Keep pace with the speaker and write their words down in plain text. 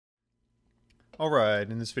Alright,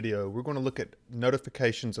 in this video we're going to look at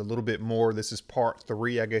notifications a little bit more. This is part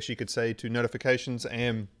 3, I guess you could say, to notifications,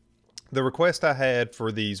 and the request I had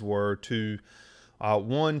for these were to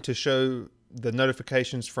one, to show the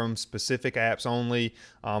notifications from specific apps only,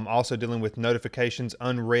 also dealing with notifications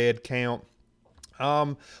unread count.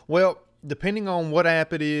 Well, depending on what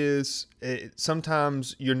app it is,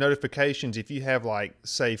 sometimes your notifications, if you have like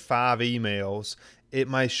say 5 emails, it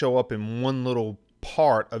may show up in one little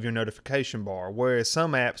part of your notification bar, whereas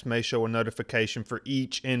some apps may show a notification for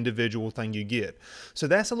each individual thing you get. So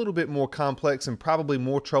that's a little bit more complex and probably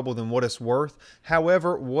more trouble than what it's worth.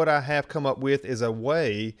 However, what I have come up with is a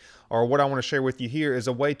way, or what I want to share with you here is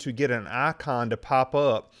a way to get an icon to pop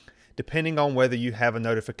up depending on whether you have a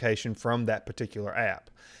notification from that particular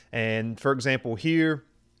app. And for example here,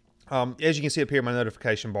 as you can see up here in my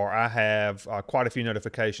notification bar, I have quite a few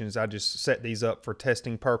notifications. I just set these up for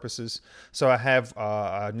testing purposes. So I have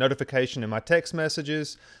a notification in my text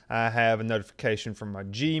messages. I have a notification from my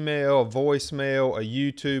Gmail, a voicemail, a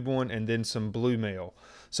YouTube one, and then some Blue Mail.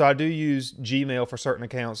 So I do use Gmail for certain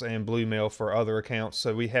accounts and Blue Mail for other accounts.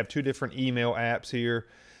 So we have 2 different email apps here.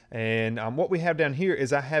 And what we have down here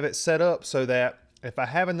is I have it set up so that if I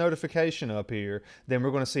have a notification up here, then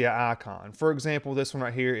we're going to see an icon. For example, this one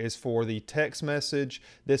right here is for the text message.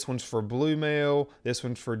 This one's for Blue Mail. This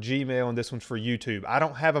one's for Gmail, and this one's for YouTube. I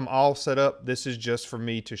don't have them all set up. This is just for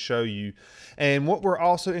me to show you. And what we're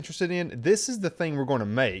also interested in, this is the thing we're going to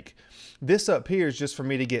make. This up here is just for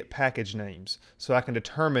me to get package names, so I can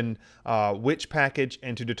determine which package,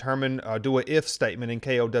 and to determine, do an if statement in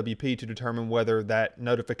KLWP to determine whether that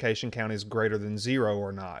notification count is greater than 0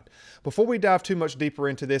 or not. Before we dive too much deeper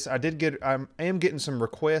into this, I am getting some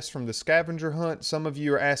requests from the scavenger hunt. Some of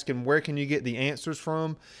you are asking, where can you get the answers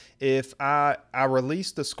from? If I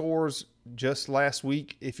released the scores just last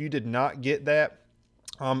week, if you did not get that,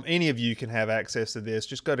 any of you can have access to this.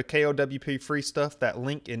 Just go to KLWP Free Stuff, that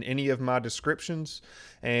link in any of my descriptions.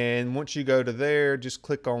 And once you go to there, just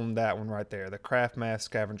click on that one right there, the Craft Math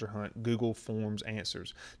Scavenger Hunt Google Forms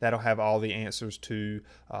Answers. That'll have all the answers to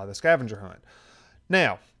the scavenger hunt.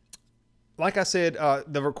 Now, like I said,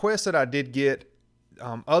 the request that I did get,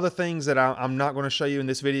 other things that I'm not going to show you in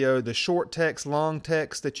this video, the short text, long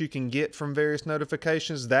text that you can get from various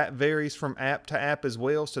notifications, that varies from app to app as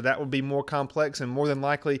well. So that would be more complex, and more than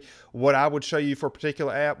likely what I would show you for a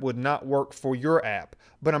particular app would not work for your app.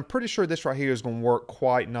 But I'm pretty sure this right here is going to work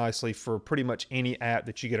quite nicely for pretty much any app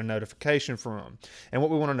that you get a notification from. And what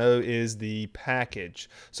we want to know is the package.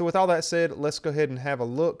 So with all that said, let's go ahead and have a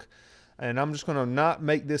look. And I'm just going to not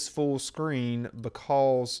make this full screen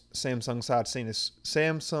because Samsung Side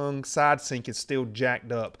Sync is still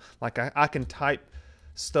jacked up. Like I can type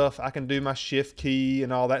stuff, I can do my shift key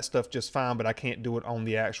and all that stuff just fine, but I can't do it on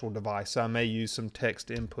the actual device. So I may use some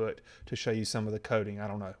text input to show you some of the coding. I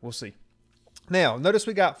don't know. We'll see. Now, notice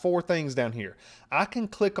we got 4 things down here. I can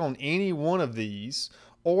click on any one of these,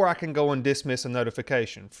 or I can go and dismiss a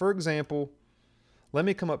notification. For example, let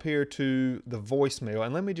me come up here to the voicemail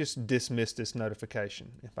and let me just dismiss this notification.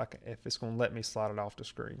 If it's going to let me slide it off the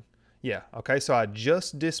screen. Yeah, okay, so I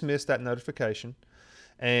just dismissed that notification.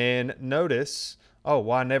 And notice, oh,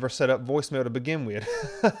 well, I never set up voicemail to begin with.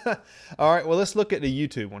 All right, well, let's look at the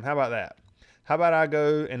YouTube one. How about that? How about I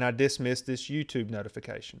go and I dismiss this YouTube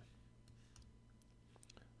notification?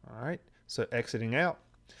 All right, so exiting out.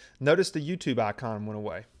 Notice the YouTube icon went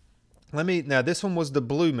away. Now this one was the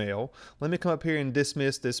Blue Mail. Let me come up here and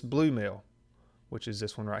dismiss this Blue Mail, which is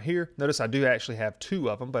this one right here. Notice I do actually have 2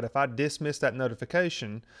 of them, but if I dismiss that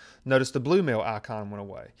notification, notice the Blue Mail icon went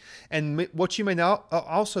away. And what you may now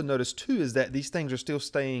also notice too is that these things are still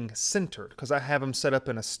staying centered because I have them set up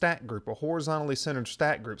in a stack group, a horizontally centered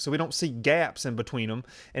stack group. So we don't see gaps in between them,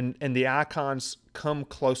 and the icons come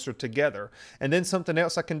closer together. And then something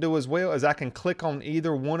else I can do as well is I can click on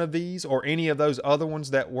either one of these or any of those other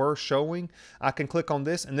ones that were showing. I can click on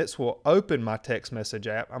this and this will open my text message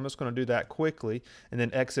app. I'm just going to do that quickly and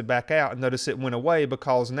then exit back out, and notice it went away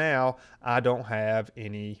because now I don't have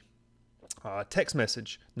any text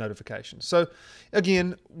message notifications. So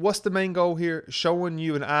again, what's the main goal here? Showing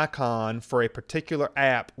you an icon for a particular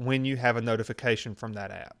app when you have a notification from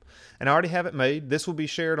that app. And I already have it made. This will be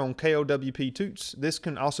shared on KLWP Toots. This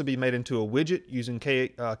can also be made into a widget using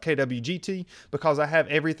KWGT because I have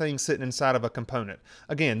everything sitting inside of a component.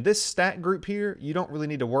 Again, this stack group here, you don't really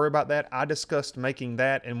need to worry about that. I discussed making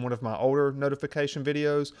that in one of my older notification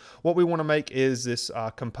videos. What we want to make is this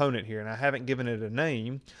component here, and I haven't given it a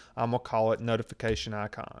name. I'm going to call it notification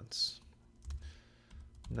icons.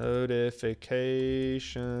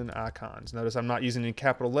 Notification icons. Notice I'm not using any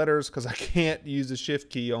capital letters because I can't use the shift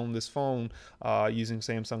key on this phone using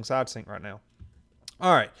Samsung Side Sync right now.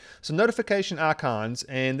 All right, so notification icons,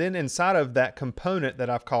 and then inside of that component that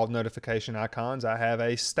I've called notification icons, I have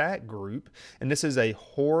a stack group, and this is a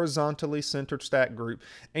horizontally centered stack group.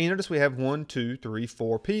 And you notice we have 1, 2, 3,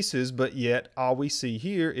 4 pieces, but yet all we see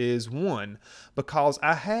here is 1, because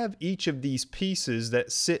I have each of these pieces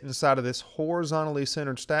that sit inside of this horizontally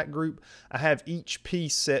centered stack group. I have each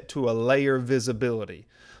piece set to a layer visibility.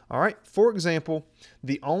 All right, for example,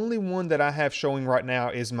 the only one that I have showing right now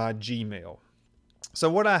is my Gmail. So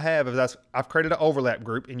what I have is I've created an overlap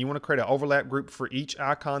group, and you want to create an overlap group for each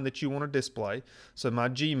icon that you want to display. So my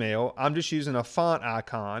Gmail, I'm just using a font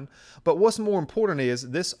icon. But what's more important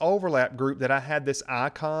is this overlap group that I had this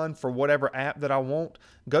icon for whatever app that I want,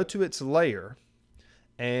 go to its layer,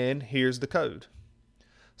 and here's the code.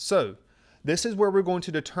 So this is where we're going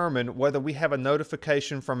to determine whether we have a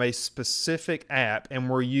notification from a specific app and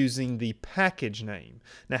we're using the package name.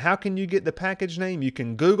 Now, how can you get the package name? You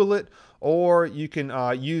can Google it, or you can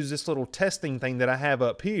use this little testing thing that I have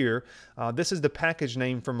up here. This is the package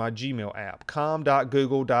name for my Gmail app,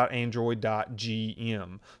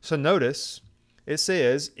 com.google.android.gm. So notice it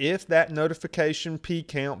says if that notification p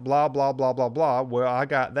count blah, blah, blah, blah, blah. Well, I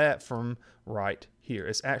got that from right here.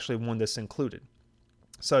 It's actually one that's included.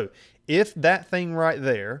 So if that thing right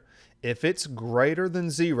there, if it's greater than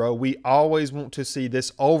 0, we always want to see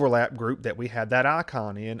this overlap group that we had that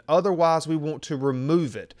icon in. Otherwise, we want to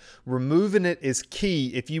remove it. Removing it is key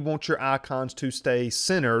if you want your icons to stay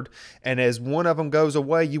centered. And as one of them goes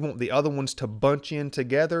away, you want the other ones to bunch in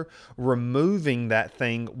together. Removing that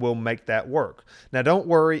thing will make that work. Now, don't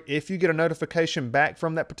worry. If you get a notification back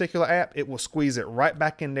from that particular app, it will squeeze it right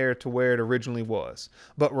back in there to where it originally was.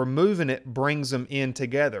 But removing it brings them in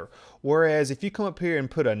together. Whereas if you come up here and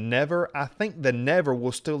put a never, I think the never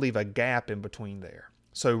will still leave a gap in between there.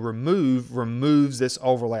 So remove removes this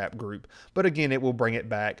overlap group. But again, it will bring it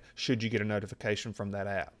back should you get a notification from that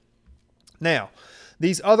app. Now,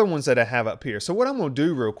 these other ones that I have up here. So what I'm going to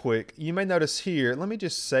do real quick, you may notice here, let me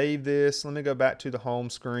just save this. Let me go back to the home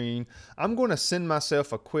screen. I'm going to send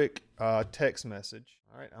myself a quick text message.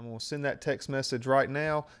 All right, I'm going to send that text message right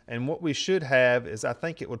now. And what we should have is, I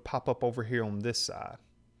think it would pop up over here on this side.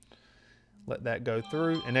 Let that go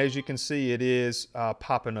through, and as you can see, it is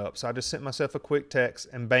popping up. So I just sent myself a quick text,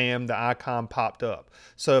 and bam, the icon popped up.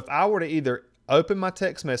 So if I were to either open my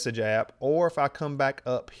text message app, or if I come back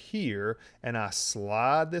up here and I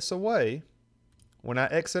slide this away, when I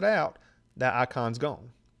exit out, that icon's gone.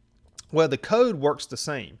 Well, the code works the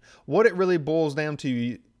same. What it really boils down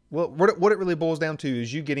to, what it really boils down to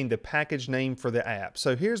is you getting the package name for the app.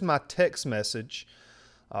 So here's my text message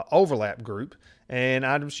overlap group, and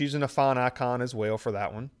I'm just using a font icon as well for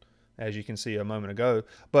that one, as you can see a moment ago.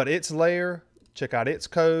 But its layer, check out its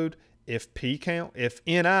code, if p count, if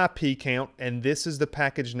ni p count, and this is the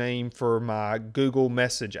package name for my Google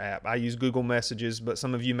Message app. I use Google Messages, but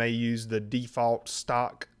some of you may use the default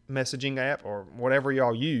stock messaging app or whatever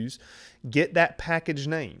y'all use. Get that package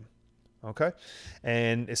name. Okay,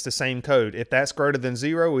 and it's the same code. If that's greater than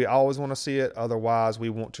 0, we always want to see it. Otherwise, we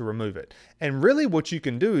want to remove it. And really what you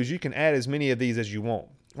can do is you can add as many of these as you want.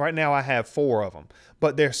 Right now I have 4 of them,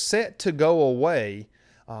 but they're set to go away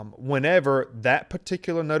whenever that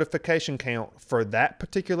particular notification count for that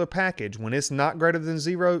particular package, when it's not greater than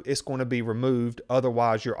 0, it's going to be removed.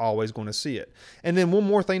 Otherwise, you're always going to see it. And then one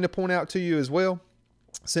more thing to point out to you as well.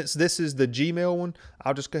 Since this is the Gmail one,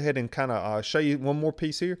 I'll just go ahead and kind of show you one more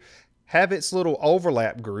piece here. Have its little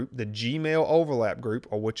overlap group, the Gmail overlap group,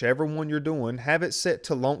 or whichever one you're doing, have it set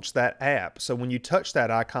to launch that app. So when you touch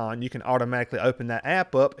that icon, you can automatically open that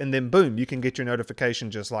app up, and then boom, you can get your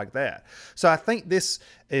notification just like that. So I think this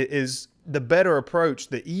is the better approach,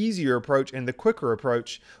 the easier approach, and the quicker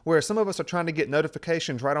approach, where some of us are trying to get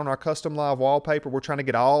notifications right on our custom live wallpaper. We're trying to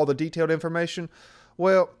get all the detailed information.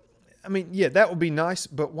 Well, I mean, yeah, that would be nice,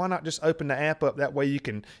 but why not just open the app up? That way you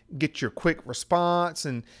can get your quick response.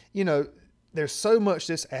 And, you know, there's so much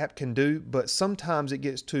this app can do, but sometimes it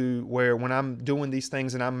gets to where when I'm doing these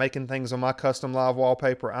things and I'm making things on my custom live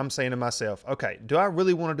wallpaper, I'm saying to myself, okay, do I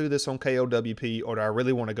really want to do this on KLWP, or do I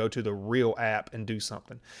really want to go to the real app and do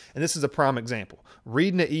something? And this is a prime example.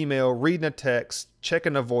 Reading an email, reading a text,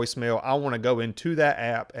 checking a voicemail, I want to go into that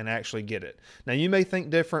app and actually get it. Now, you may think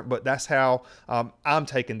different, but that's how I'm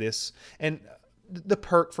taking this. And the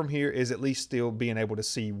perk from here is at least still being able to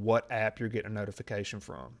see what app you're getting a notification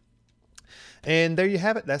from. And there you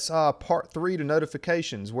have it. That's part 3 to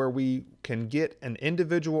notifications, where we can get an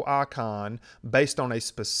individual icon based on a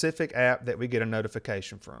specific app that we get a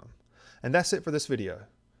notification from. And that's it for this video.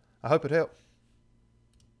 I hope it helped.